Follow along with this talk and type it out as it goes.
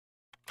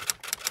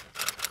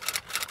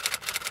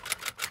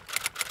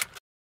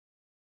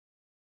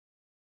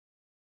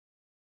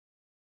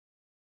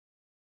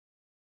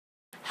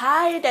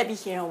Hi, Debbie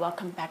here and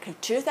welcome back to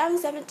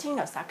 2017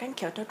 Osaka and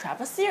Kyoto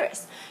travel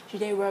series.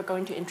 Today we're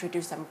going to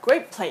introduce some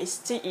great places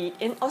to eat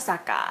in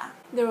Osaka.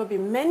 There will be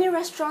many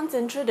restaurants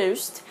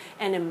introduced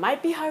and it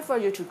might be hard for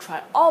you to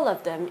try all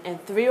of them in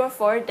 3 or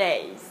 4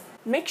 days.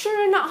 Make sure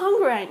you're not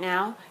hungry right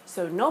now,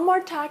 so no more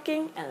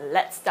talking and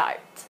let's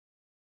start.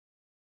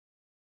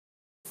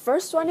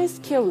 First one is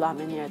Kyo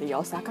Ramen near the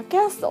Osaka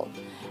Castle.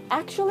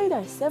 Actually, there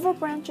are several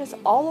branches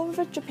all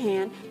over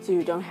Japan, so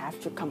you don't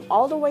have to come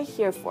all the way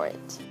here for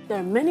it. There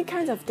are many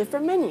kinds of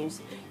different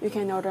menus. You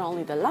can order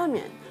only the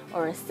ramen,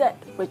 or a set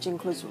which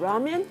includes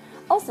ramen,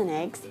 also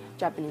eggs,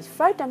 Japanese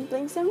fried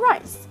dumplings, and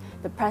rice.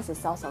 The price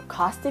is also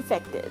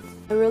cost-effective.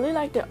 I really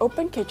like the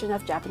open kitchen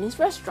of Japanese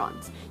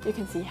restaurants. You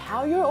can see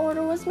how your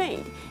order was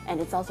made, and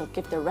it's also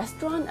give the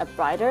restaurant a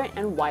brighter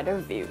and wider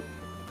view.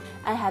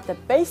 I had the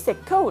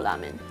basic Kyo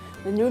Ramen.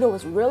 The noodle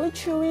was really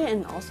chewy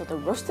and also the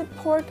roasted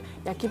pork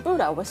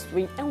yakibura was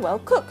sweet and well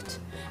cooked.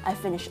 I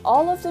finished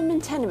all of them in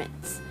 10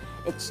 minutes.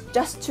 It's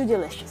just too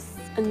delicious.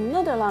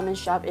 Another ramen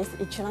shop is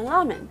Uji-en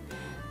Ramen.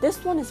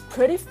 This one is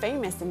pretty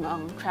famous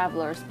among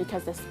travelers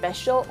because of the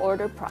special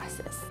order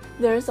process.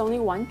 There is only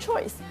one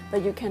choice,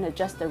 but you can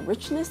adjust the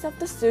richness of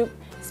the soup,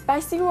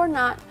 spicy or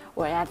not,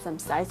 or add some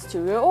sides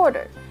to your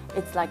order.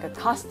 It's like a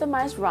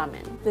customized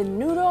ramen. The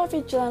noodle of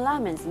Uji-en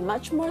Ramen is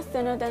much more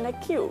thinner than the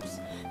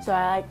cubes, so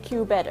I like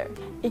Q better.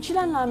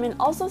 Uji-en Ramen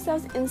also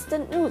sells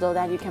instant noodle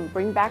that you can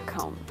bring back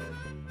home.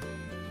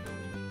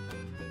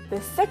 The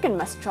second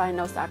must-try in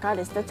Osaka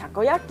is the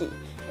takoyaki.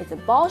 It's a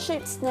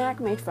ball-shaped snack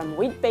made from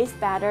wheat-based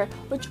batter,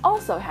 which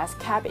also has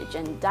cabbage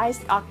and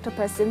diced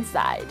octopus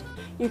inside.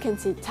 You can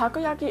see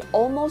takoyaki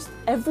almost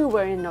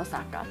everywhere in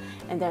Osaka,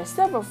 and there are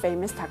several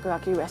famous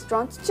takoyaki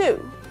restaurants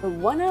too. The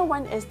one I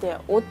went is the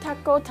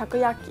Otako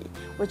Takoyaki,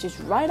 which is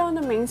right on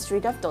the main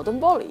street of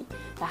Dotonbori.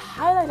 The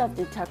highlight of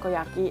the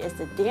takoyaki is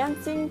the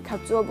dancing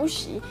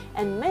katsuobushi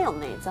and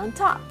mayonnaise on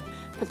top.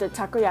 Put the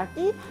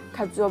takoyaki,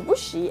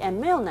 katsuobushi, and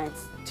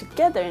mayonnaise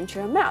together into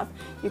your mouth.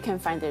 You can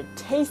find their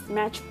taste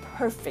match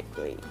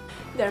perfectly.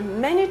 There are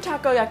many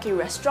takoyaki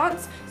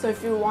restaurants, so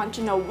if you want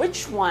to know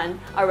which one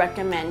I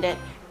recommend it,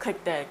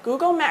 click the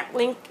Google Map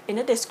link in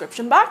the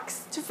description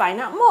box to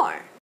find out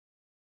more.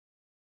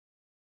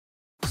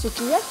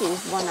 Sukiyaki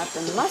is one of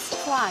the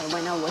must-try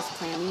when I was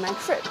planning my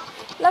trip.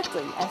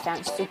 Luckily, I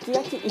found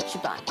Sukiyaki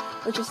Ichiban,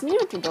 which is near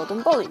to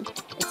Dotonbori.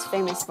 It's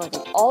famous for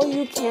the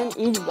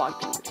all-you-can-eat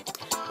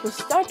wagyu. To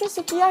start the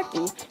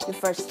sukiyaki, you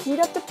first heat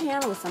up the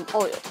pan with some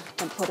oil,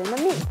 then put in the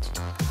meat.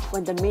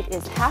 When the meat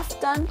is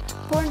half done,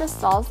 pour in the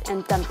sauce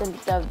and dump in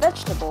the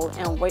vegetable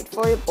and wait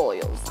for it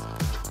boils.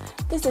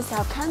 This is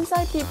how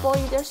Kansai people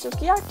eat their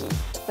sukiyaki,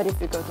 but if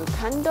you go to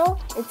Kando,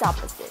 it's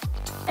opposite.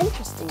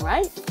 Interesting,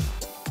 right?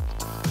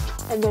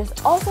 And there's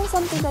also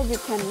something that you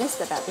can't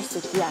miss about the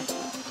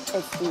sukiyaki.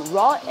 It's the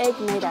raw egg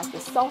made as the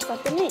sauce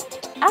of the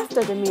meat.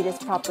 After the meat is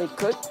properly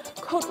cooked,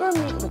 coat your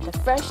meat with the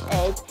fresh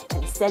egg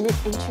and send it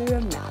into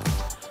your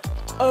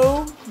mouth.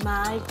 Oh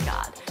my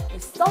god! The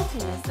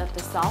saltiness of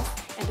the sauce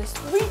and the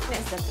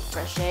sweetness of the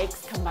fresh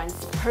eggs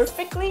combines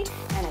perfectly,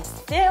 and I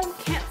still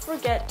can't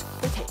forget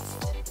the taste.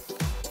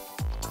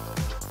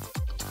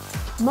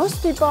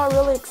 Most people are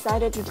really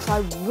excited to try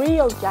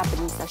real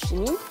Japanese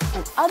sashimi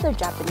and other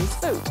Japanese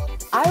food.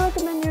 I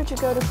recommend you to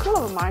go to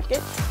Kurama Market,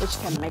 which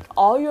can make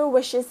all your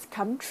wishes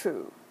come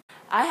true.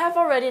 I have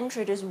already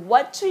introduced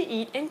what to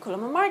eat in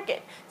Kurama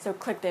Market, so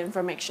click the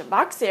information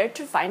box here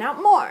to find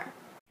out more.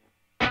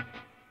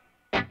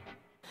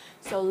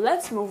 So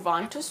let's move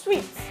on to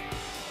sweets.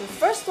 The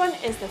first one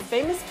is the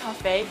famous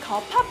cafe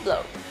called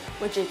Pablo,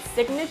 which its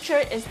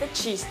signature is the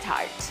cheese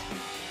tart.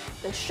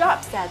 The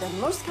shops that are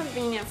most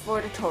convenient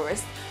for the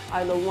tourists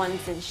are the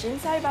ones in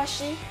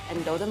Shinsaibashi and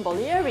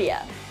Dotonbori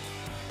area.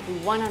 The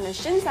one on the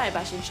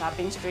Shinsaibashi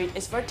shopping street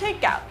is for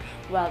takeout,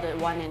 while the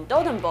one in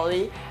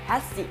Dotonbori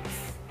has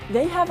seats.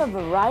 They have a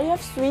variety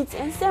of sweets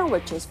and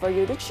sandwiches for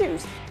you to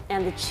choose,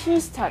 and the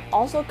cheese tart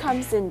also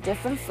comes in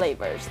different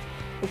flavors.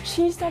 The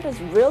cheese tart is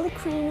really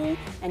creamy,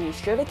 and you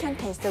surely can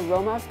taste the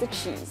aroma of the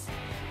cheese.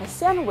 The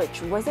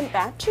sandwich wasn't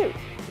bad too.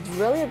 It's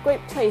really a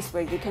great place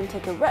where you can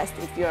take a rest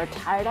if you are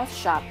tired of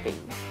shopping.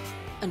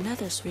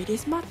 Another sweet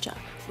is matcha,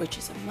 which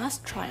is a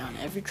must-try on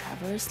every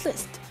traveler's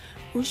list.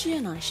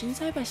 Uji-en on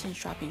Shinsaibashi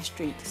shopping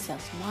street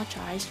sells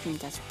matcha ice cream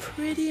that's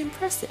pretty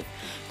impressive.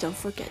 Don't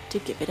forget to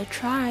give it a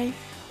try.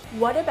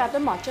 What about the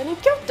matcha in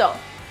Kyoto?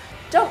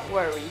 Don't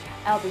worry,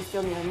 I'll be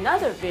filming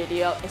another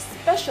video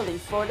especially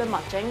for the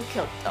matcha in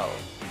Kyoto.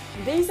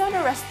 These are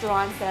the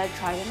restaurants that I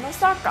tried in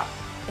Osaka.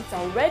 It's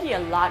already a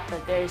lot,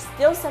 but there is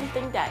still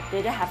something that I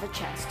didn't have a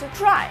chance to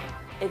try.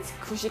 It's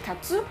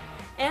kushikatsu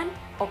and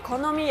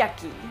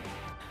okonomiyaki.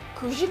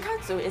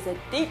 Kushikatsu is a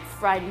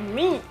deep-fried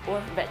meat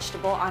or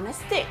vegetable on a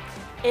stick.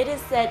 It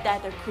is said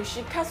that the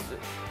kushikatsu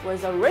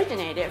was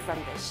originated from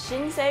the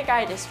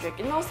Shinseigai district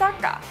in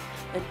Osaka.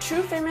 The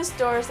two famous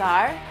stores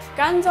are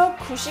Ganzo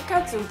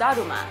Kushikatsu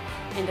Daruma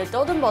in the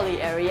Dotonbori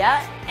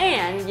area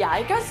and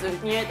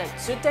Yaegazu near the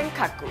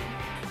Tsutenkaku.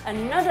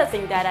 Another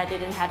thing that I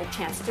didn't have a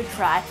chance to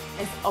try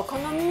is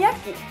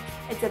okonomiyaki.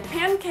 It's a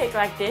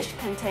pancake-like dish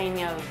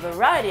containing a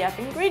variety of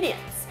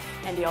ingredients,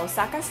 and the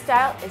Osaka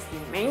style is the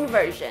main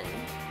version.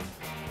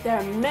 There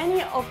are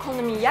many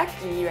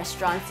okonomiyaki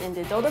restaurants in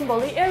the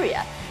Dotonbori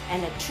area,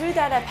 and the two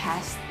that I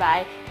passed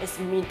by is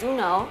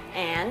Mizuno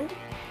and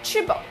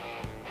Chibo.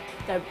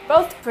 They're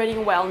both pretty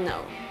well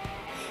known.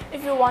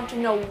 If you want to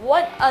know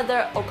what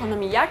other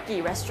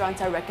okonomiyaki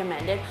restaurants are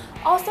recommended,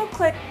 also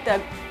click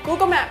the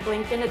Google Map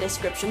link in the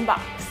description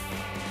box.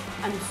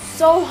 I'm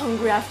so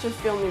hungry after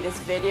filming this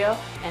video,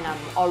 and I'm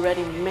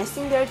already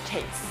missing their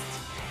taste.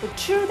 The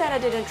two that I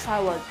didn't try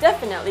will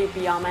definitely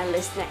be on my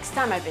list next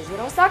time I visit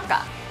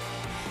Osaka.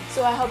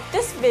 So I hope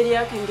this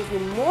video can give you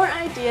more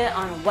idea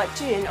on what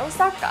to eat in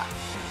Osaka.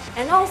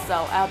 And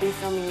also, I'll be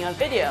filming a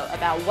video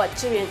about what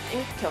to eat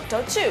in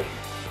Kyoto too.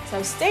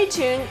 So stay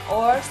tuned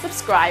or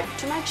subscribe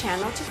to my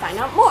channel to find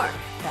out more.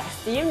 I'll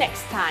see you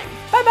next time.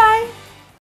 Bye bye!